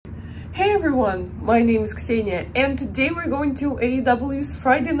Hey everyone, my name is Ksenia and today we're going to AEW's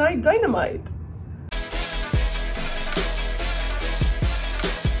Friday Night Dynamite.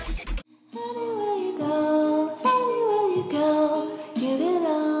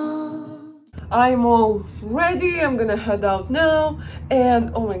 I'm all ready, I'm gonna head out now,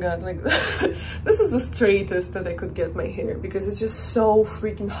 and oh my god, like this is the straightest that I could get my hair because it's just so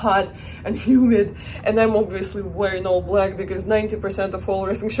freaking hot and humid, and I'm obviously wearing all black because 90% of all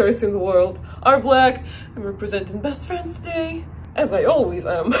wrestling shirts in the world are black. I'm representing best friends today, as I always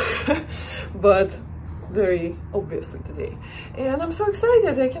am, but very obviously today. And I'm so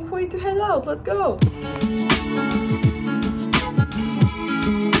excited, I can't wait to head out, let's go!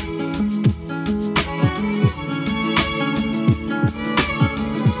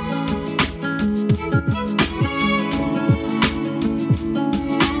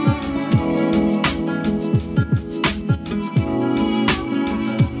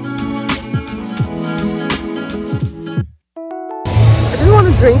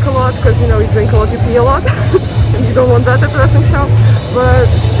 Drink a lot because, you know, you drink a lot, you pee a lot and you don't want that at a wrestling show, but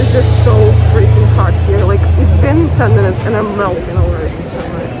it's just so freaking hot here. Like, it's been 10 minutes and I'm melting already. So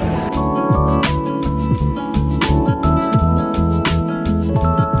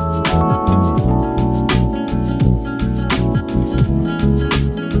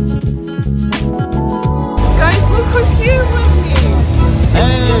guys, look who's here with me.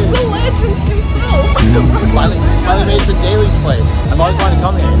 It's just the legend himself. Finally made it to Daly's place. I've always wanted to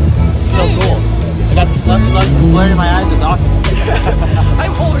come here. It's so cool. I got the sun blaring in my eyes. It's awesome.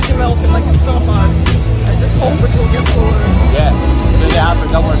 I'm already melting, like it's so hot. I just hope it will get cooler. Yeah. We're gonna get out for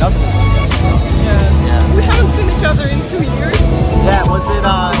Double or Nothing this weekend. Yeah. We haven't seen each other in 2 years. Yeah, was it,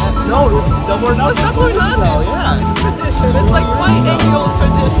 no, it was Double or Nothing. It was Double or Nothing. Yeah. It's tradition. It's like my annual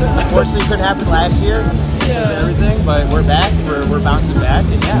tradition. Unfortunately, it couldn't happen last year. Yeah. Everything, but we're back. We're bouncing back,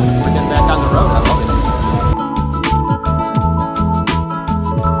 and yeah, we're getting back on the road. I love it.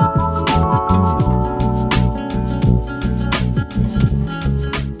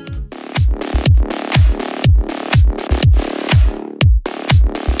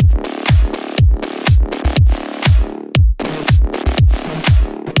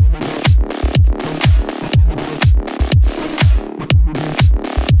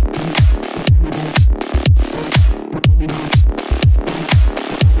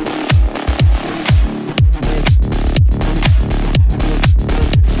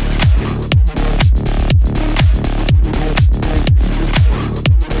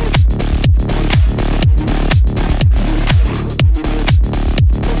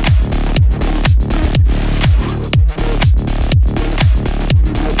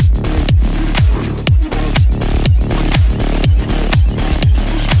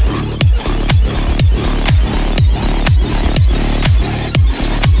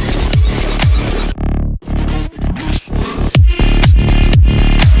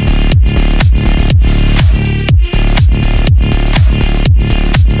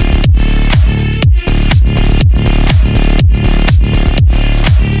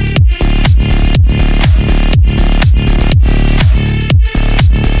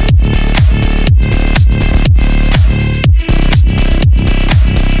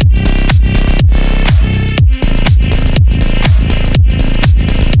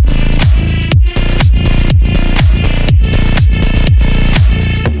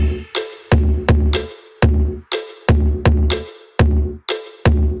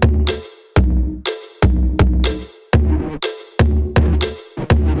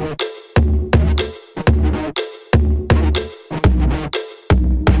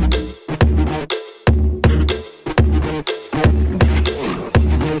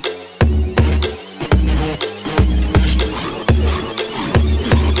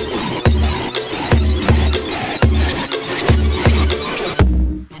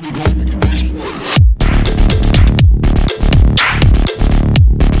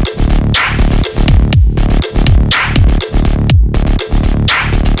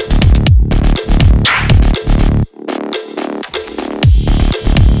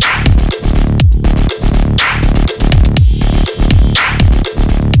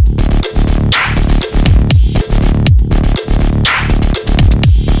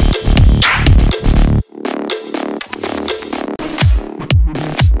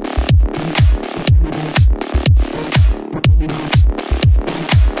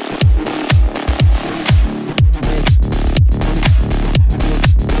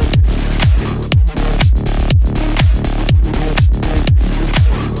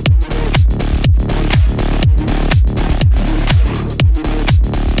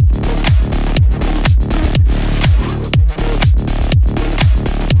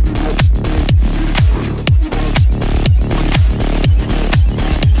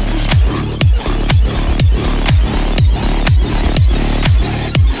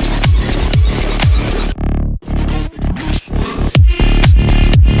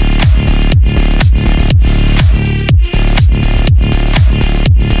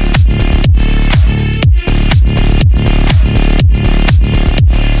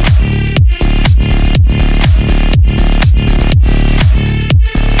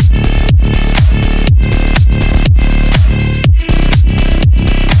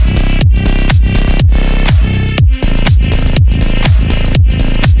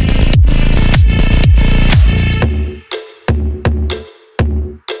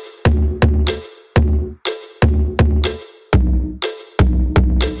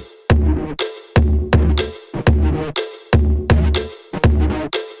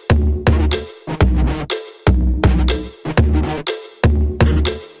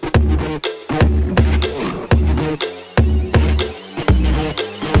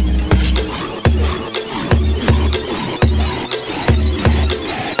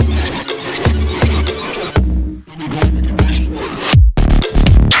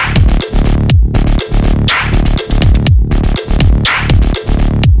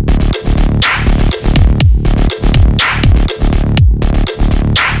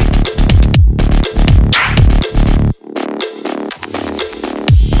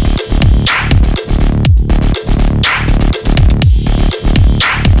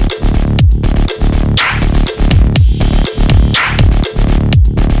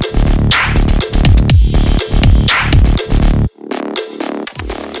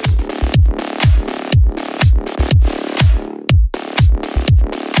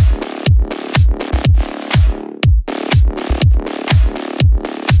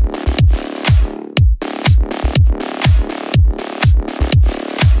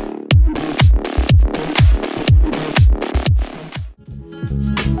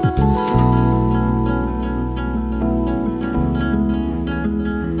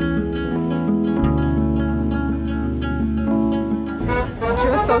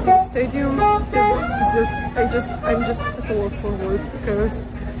 outside of the stadium is I'm just at a loss for words, because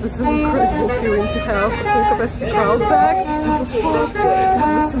this is an incredible feeling to have a full capacity crowd back, have those pops, to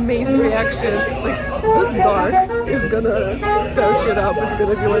have this amazing reaction. Like, this dark is gonna tear shit up. It's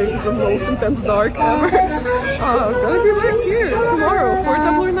gonna be like the most intense dark ever. Gonna be back here tomorrow for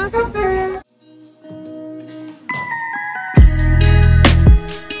Double or Nothing.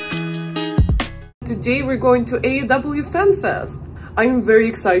 Today we're going to AEW Fan Fest. I'm very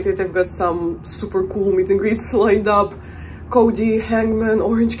excited. I've got some super cool meet and greets lined up. Cody, Hangman,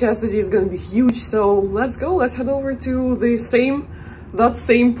 Orange Cassidy is gonna be huge, so let's go. Let's head over to that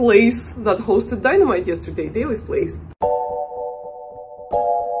same place that hosted Dynamite yesterday, Daly's place.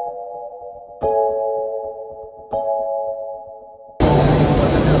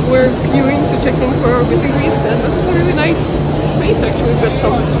 We're queuing to check in for our meet and greets, and this is a really nice space actually. We've got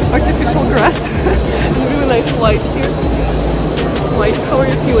some artificial grass and a really nice light here. Mike, how are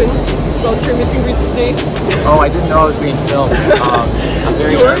you feeling about your meet and greets today? Oh, I didn't know I was being filmed. I'm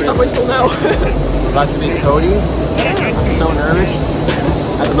very nervous. Up until now. About to meet Cody. I'm so nervous.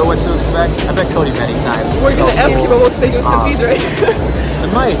 I don't know what to expect. I've met Cody many times. We're gonna ask him about Stadium Stampede, right? I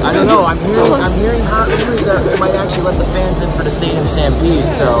might. I don't know. I'm hearing hot rumors that we might actually let the fans in for the Stadium Stampede.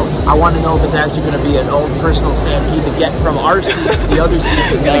 So I want to know if it's actually going to be an own personal stampede to get from our seats to the other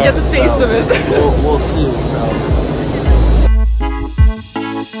seats. We're gonna get the taste of it. We'll see. So.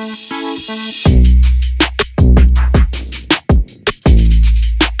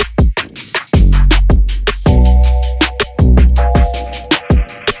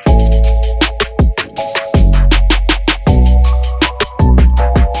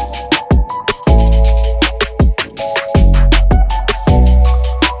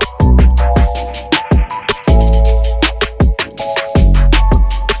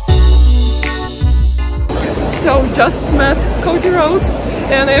 So just met Cody Rhodes,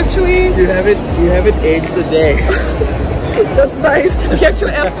 and actually You haven't aged a day. that's nice. He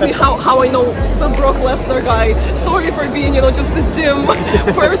actually asked me how I know the Brock Lesnar guy. Sorry for being, you know, just a dim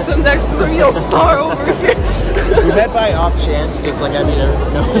person next to the real star over here. We met by off chance, just like I mean,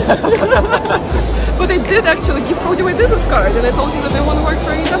 no. But I did actually give Cody my business card, and I told him that I want to work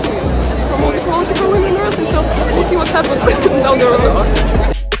for AEW, promote the quality for women in wrestling. So we'll see what happens down the road. That's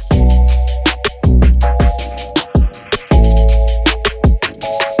awesome.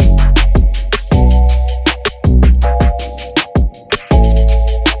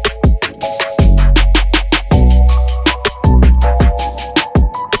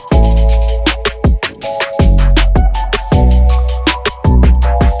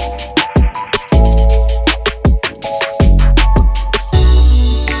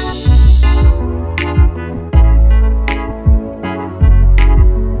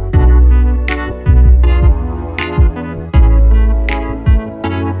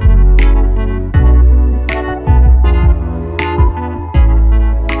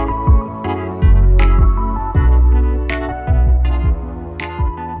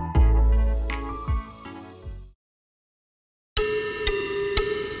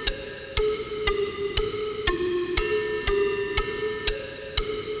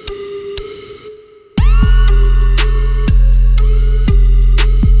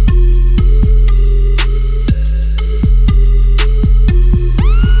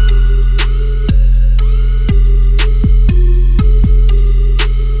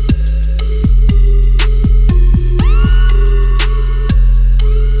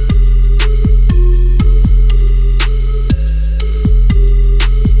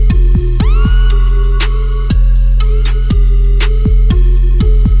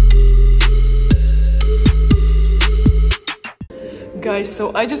 Guys,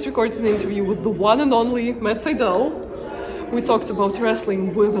 so I just recorded an interview with the one and only Matt Seidel. We talked about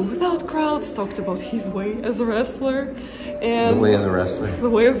wrestling with and without crowds, talked about his way as a wrestler. And the way of the wrestler. The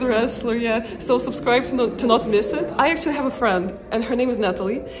way of the wrestler, yeah. So subscribe to not miss it. I actually have a friend, and her name is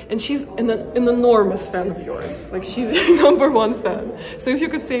Natalie, and she's an enormous fan of yours. Like, she's your #1 fan. So if you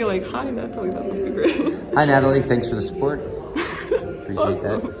could say, like, hi, Natalie, that would be great. Hi, Natalie. Thanks for the support. Appreciate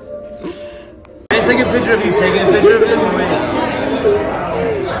Awesome. that. Can I take a picture of you taking a picture of him?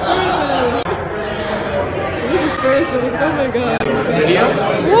 This is perfect. Oh my god. Video?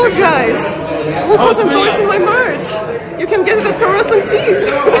 Look, guys. Look who's endorsing my merch. You can get it at Pro Wrestling Tees.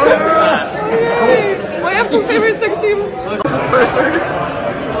 It's cool. My absolute favorite sex team. This is perfect.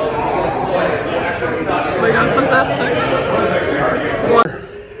 Oh my god, fantastic.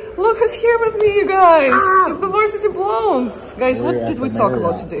 Look who's here with me, you guys. The Varsity Blondes. Guys, what did we talk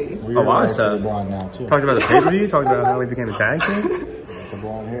about today? A lot of stuff. Talked about the pay-per-view, talked about how we became a tag team. The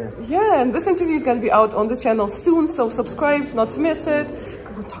blonde hair. Yeah, and this interview is going to be out on the channel soon, so subscribe not to miss it.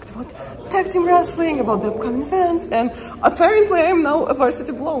 we talked about tag team wrestling, about the upcoming events, and apparently I am now a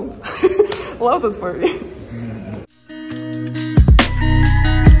varsity blonde. Love that for me.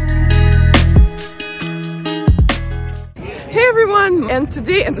 Hey everyone, and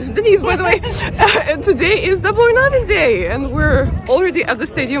today, and this is Denise by the way, and today is Double or Nothing Day, and we're already at the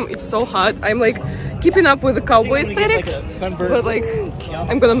stadium. It's so hot. I'm like keeping up with the cowboy aesthetic, but like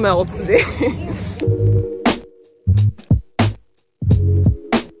I'm gonna melt today.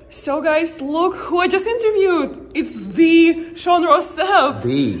 So guys, look who I just interviewed. It's the Sean Ross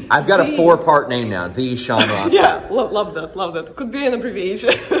Sapp. I've got a 4-part name now. The Sean Ross. Yeah, love that, love that. Could be an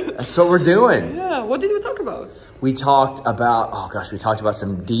abbreviation. That's what we're doing. Yeah, what did we talk about? We talked about, oh gosh, we talked about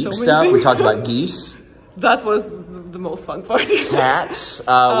some deep stuff. We talked about geese. That was the most fun part. Cats.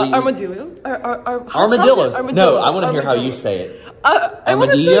 Armadillos. Armadillos. No, I want to hear how you say it. I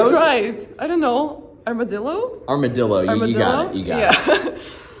want to say it right. I don't know. Armadillo? Armadillo. You got it. You got it.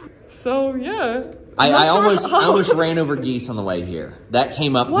 So, yeah. I almost ran over geese on the way here. That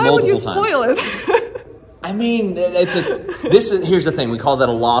came up multiple times. Why would you spoil it? I mean, here's the thing. We call that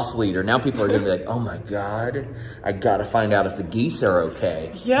a loss leader. Now people are going to be like, oh my God, I got to find out if the geese are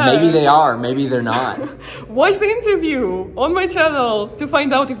okay. Yeah. Maybe they are. Maybe they're not. Watch the interview on my channel to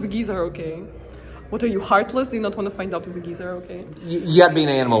find out if the geese are okay. What are you, heartless? Do you not want to find out if the geese are okay? You got to be an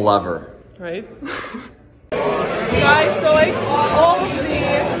animal lover. Right? Guys, so like all of the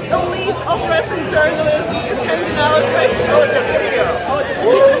elite of wrestling journalism is hanging out right here. Oh, it's a video. Oh, it's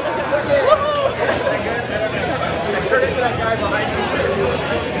a video. Turn into that guy behind you.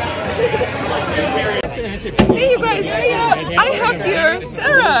 Hey you guys, I have here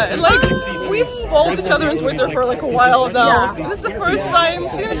Tara, and like we've followed each other on Twitter for like a while now. Yeah. This is the first time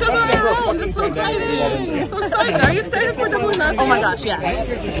seeing each other around. This is so exciting. So excited. Are you excited for Double or Nothing? Oh my gosh, yes.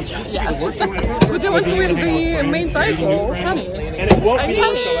 Yes. Would you want to win the main title? Kenny. I'm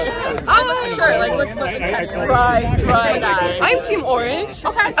Kenny. Oh, sure, like let's put Kenny. Right. I'm Team Orange.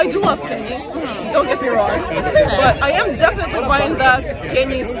 Okay. I do love Kenny. Don't get me wrong. But I am definitely buying that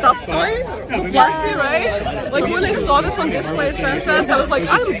Kenny stuffed toy. Plushie, right? Like when I saw this on display at FanFest, I was like,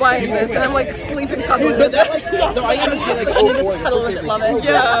 I'm buying this, and I'm like sleeping cuddling with it. No, I am under this cuddle with it, love it.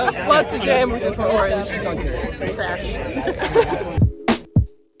 Yeah, but today I'm rooting for Orange. Smash.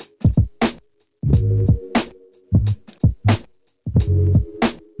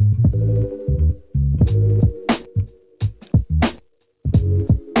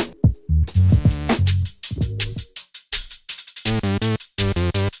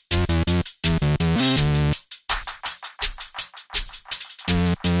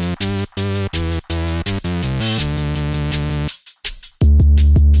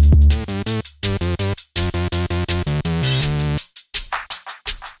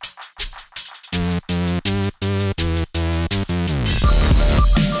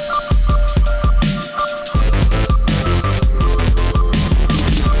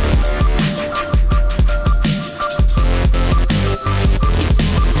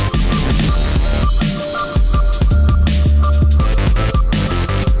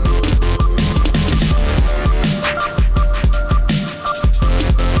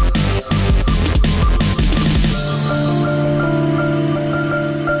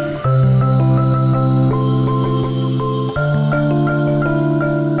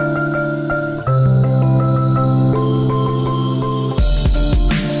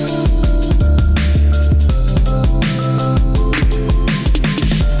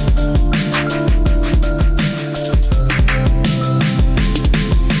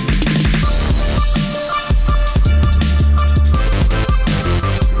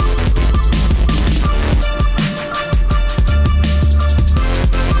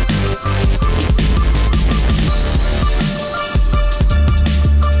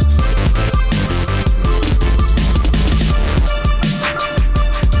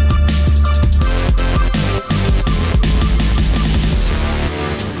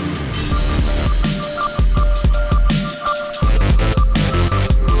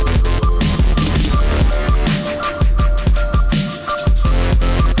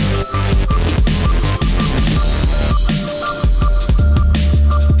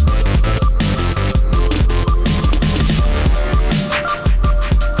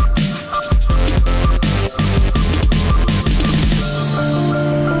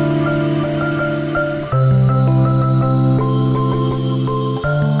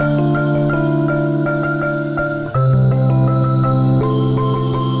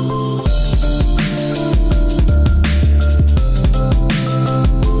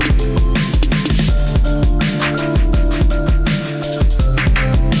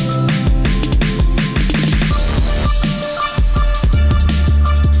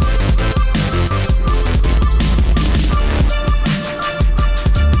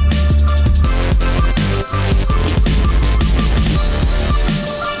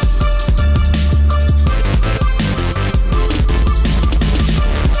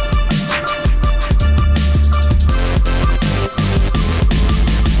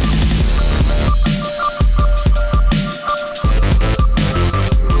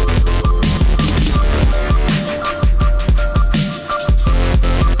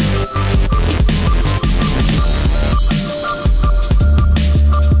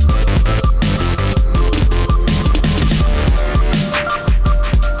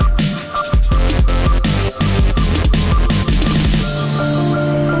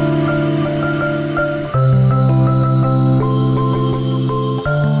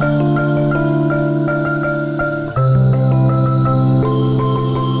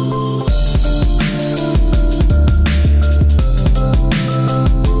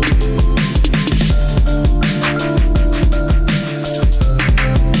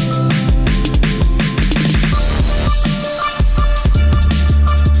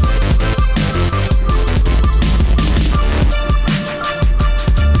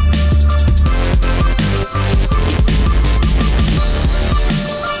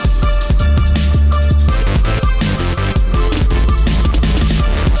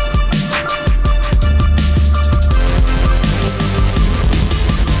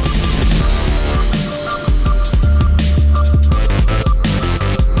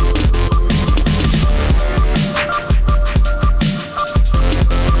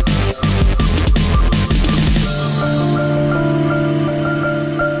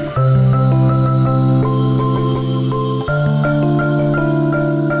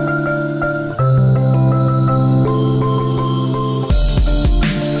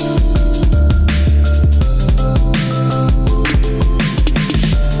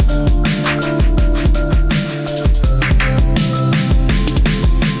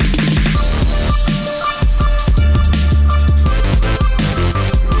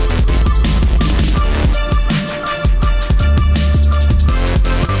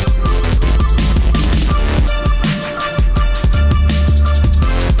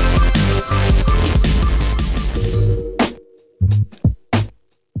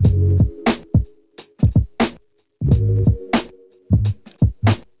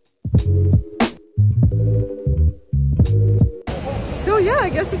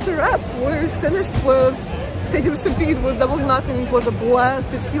 guess it's a wrap. We're finished with Stadium Stampede with Double or Nothing. It was a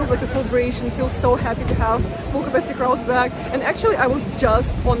blast. It feels like a celebration. It feels so happy to have full capacity crowds back. And actually, I was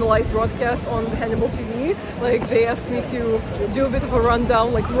just on the live broadcast on Hannibal TV. Like, they asked me to do a bit of a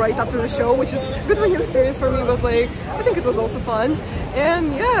rundown, like, right after the show, which is a bit of a new experience for me, but, like, I think it was also fun.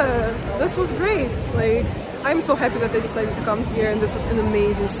 And yeah, this was great. Like, I'm so happy that they decided to come here, and this was an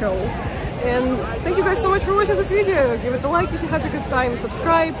amazing show. And thank you guys so much for watching this video. Give it a like if you had a good time,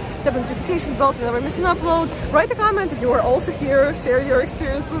 subscribe, tap the notification bell to never miss an upload, write a comment if you are also here, share your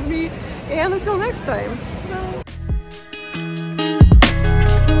experience with me, and until next time. Bye.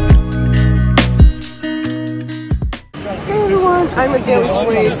 Hey everyone, I'm at Gary's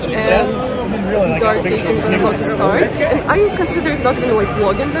place and Dark Takings are about to start, and I considered not gonna like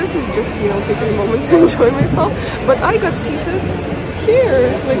vlogging this and just, you know, taking a moment to enjoy myself, but I got seated here,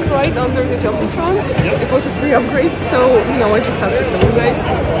 like right under the Jumbotron. It was a free upgrade, so you know, I just have to show you guys.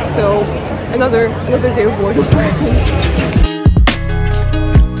 So another day of vlogging.